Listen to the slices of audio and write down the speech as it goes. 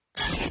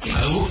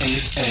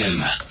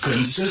OFM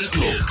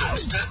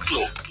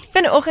Kunsteklop.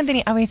 Vanoggend in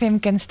die OFM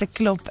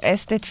Kunsteklop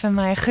is dit vir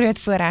my 'n groot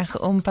voorreg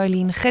om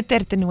Pauline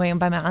Gutter te nooi om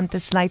by my aan te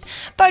sluit.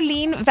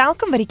 Pauline,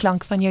 welkom by die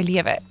klank van jou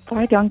lewe.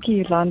 Baie dankie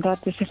Yolanda,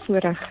 dit is 'n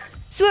voorreg.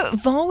 So,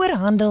 waaroor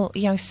handel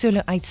jou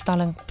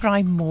solo-uitstalling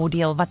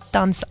Primordial wat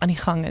tans aan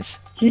die gang is?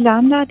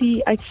 Yolanda,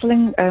 die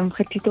uitstalling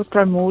getiteld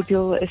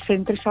Primordial is 'n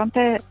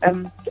interessante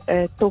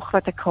tog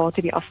wat ek gehad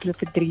het die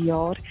afgelope 3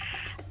 jaar.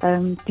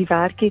 Die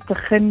werk het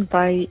begin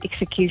by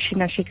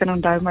Execution, as jy kan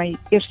onthou my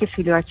eerste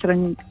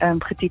solo-uitstalling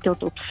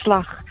getiteld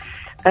Opslag.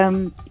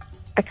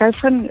 Ek hou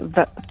van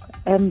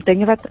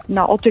dinge wat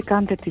na albei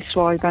kante toe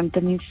swaai, want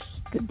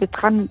dit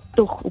gaan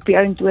tog op die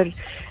ouend oor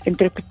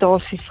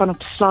interpretasie van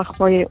opslag,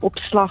 waar jy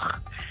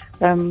opslag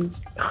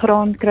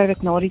graan kry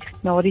wat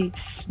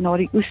na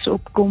die oes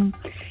opkom,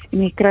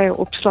 en jy kry 'n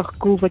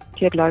opslagkoel wat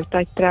jy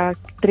luidheid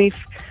tref,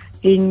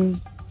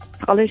 en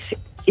alles,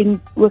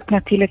 en ook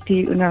natuurlik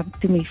die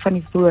anatomie van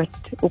die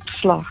woord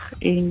opslag.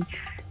 En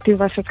toe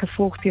was dit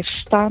gevolg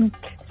deur stand,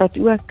 wat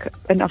ook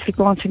in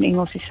Afrikaans en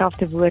Engels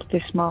dieselfde woord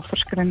is, maar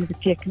verskillende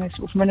betekenis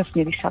of min of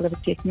meer dieselfde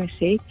betekenis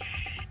het.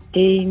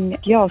 En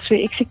ja, so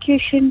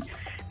Execution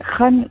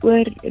gaan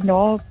oor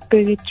na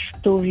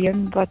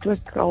Primordial, wat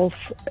ook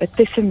half 'n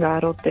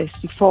tussenwêreld is,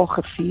 die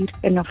vagevuur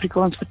in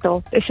Afrikaans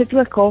vertaal. Is dit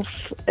ook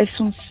half, is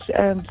ons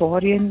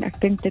waarheen, ek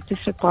dink dit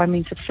is wat baie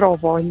mense vra,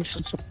 waarheen is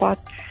ons op pad?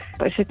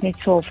 Is dit net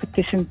so 'n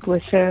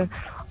tussenpose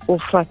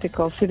of wat ek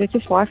al? So dit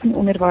is baie van die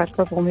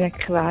onderwerpe waarmee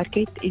ek gewerk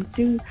het, en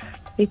toe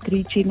het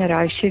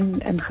Regeneration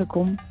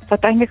ingekom,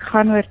 wat eintlik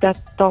gaan oor dat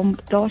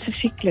daar's 'n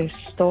siklus,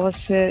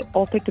 daar's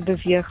altyd 'n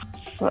beweeg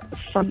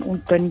van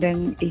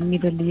ontbinding en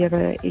nuwe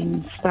lewe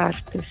en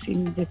sterftes,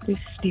 en dit is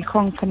die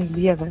gang van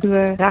die lewe.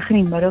 So reg in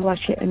die middel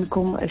as jy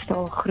inkom, is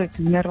daar 'n groot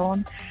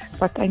hoenderhaan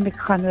wat eintlik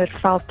gaan oor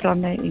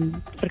veldbrande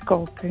en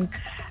verkalking,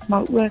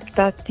 maar ook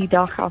dat die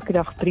dag elke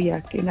dag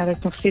breek en dat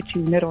dit nog steeds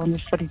die hoenderhaan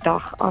is wat die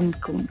dag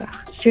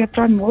aankondig. So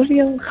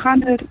Primordial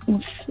gaan oor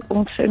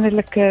ons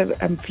innerlike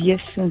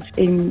wesens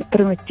en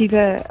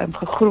primitiewe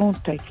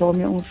gegrondheid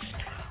waarmee ons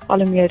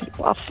al meer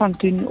afstand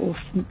doen of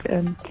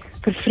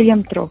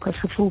vervreemd raak as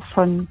gevolg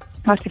van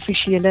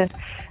artifisiële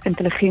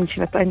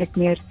intelligensie wat eintlik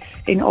meer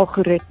en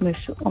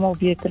algoritmes almal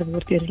beter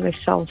word deur hulle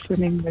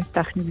selfoon en met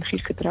tegnologie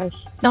gedryf.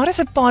 Daar is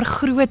 'n paar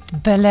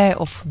groot bulle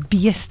of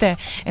beeste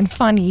in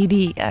van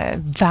hierdie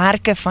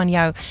werke van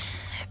jou.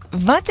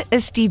 Wat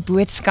is die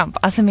boodskap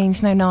as 'n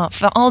mens nou na,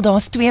 veral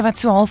daar's 2 wat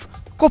so half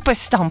koppe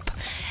stamp.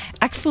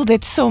 Ek voel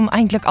dit som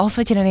eintlik alles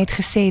wat jy nou net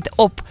gesê het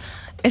op.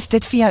 Is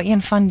dit vir jou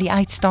een van die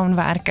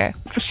uitstaanwerke?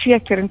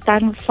 Verseker, in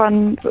terme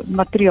van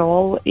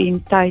materiaal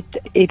en tyd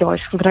het daai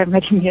skildery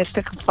met die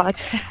meeste gevat.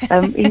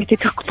 En dit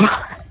het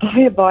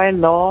ook baie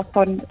laag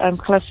van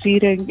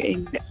glasuring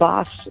en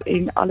was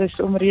en alles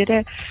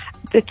omrede.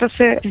 Dit was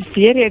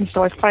weer eens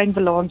daai fyn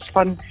balans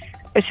van,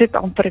 is dit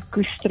amper 'n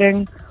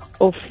koestering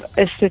of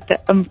is dit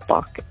 'n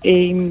impak?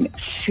 En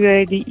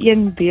so die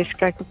een bees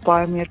kyk ook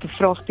baie meer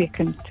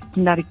bevraagtekend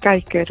na die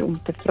kyker om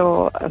te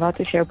vra, wat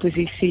is jou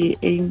posisie?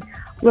 En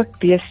ook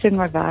beeste in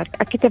my werk.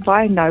 Ek het 'n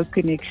baie nou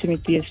koneksie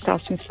met beeste,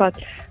 as mens vat,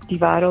 die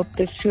wêreld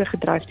is so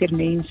gedryf deur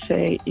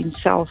mense en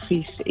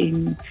selfies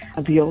en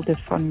beelde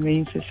van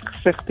mense se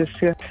gesigte.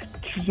 So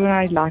dit is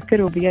baie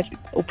lekker om weer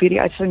op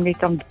hierdie uitstalling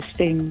net aan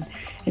bestem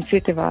en so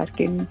te werk.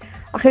 En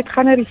dit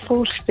gaan oor die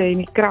volste en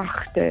die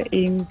kragte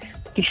en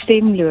die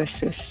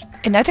stemloses.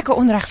 En nou het ek 'n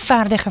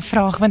onregverdige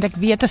vraag, want ek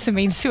weet as 'n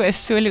mens so 'n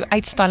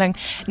solo-uitstalling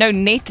nou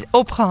net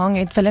opgehang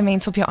het, wil 'n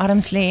mens op jou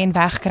arms lê en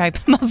wegkruip.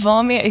 Maar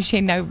waarmee is jy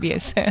nou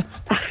besig?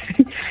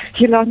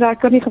 Yolanda, ek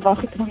kan nie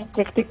gewag het om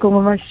terug te kom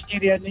in my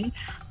studio nie.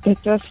 Dit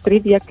was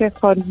 3 weke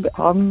van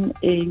hang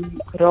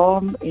en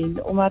raam,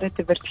 en omdat dit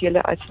 'n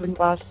virtuele uitstalling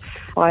was,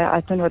 baie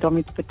uiteen wat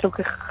daarmee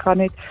betrokke gegaan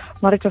het,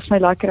 maar dit was my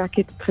lekker. Ek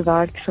het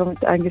gewerk saam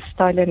met Angus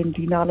Tyler en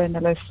Dina in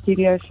hulle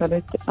studios. Hulle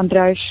het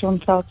Andreas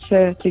Schoenfeld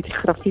se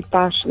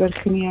fotografiepers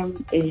oorgeneem,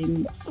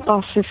 en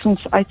pas is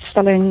ons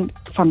uitstalling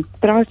van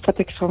Trout wat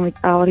ek saam met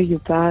Elrie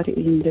Joubert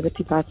en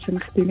Liberty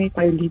Watson gedoen het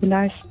by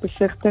Liebenhuis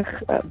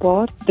besigtig.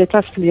 Dit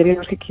was verlede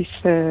jaar gekies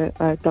vir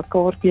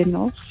Dakar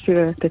Biennale,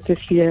 so dit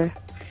is weer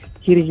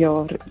hierdie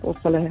jaar op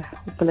hulle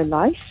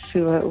lys,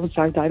 so ons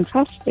hou duim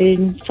vas.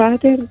 En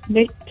verder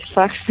net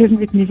verstaan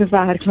met nuwe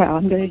werk, my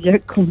hande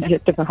juk om weer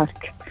te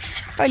werk.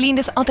 Pauline,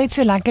 dis altyd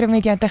so lekker om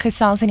met jou te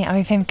gesels in die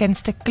OFM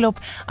Kunsteklop.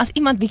 As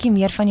iemand bietjie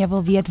meer van jou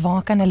wil weet,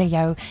 waar kan hulle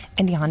jou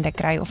in die hande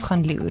kry of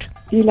gaan loer?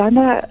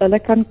 Yolanda, hulle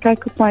kan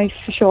kyk op my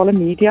sosiale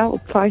media,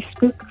 op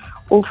Facebook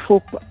of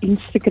op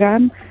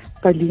Instagram,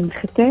 Pauline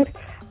Gutter,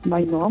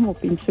 my naam op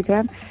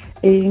Instagram,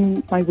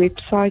 en my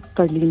website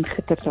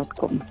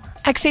paulinegutter.com.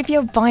 Ek sê vir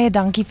jou baie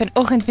dankie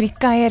vanoggend vir die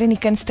kuier in die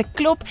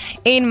Kunsteklop,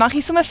 en mag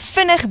jy sommer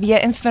vinnig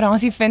weer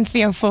inspirasie vind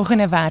vir jou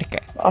volgende werke.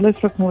 Alles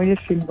wat mooi is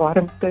en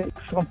warmte,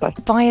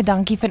 gesondheid. Baie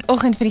dankie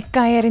vanoggend vir die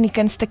kuier in die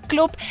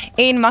Kunsteklop,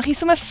 en mag jy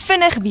sommer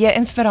vinnig weer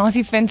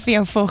inspirasie vind vir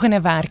jou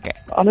volgende werke.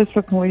 Alles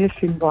wat mooi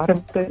is en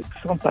warmte,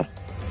 gesondheid.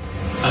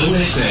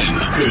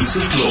 OFM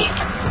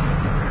Kunsteklop.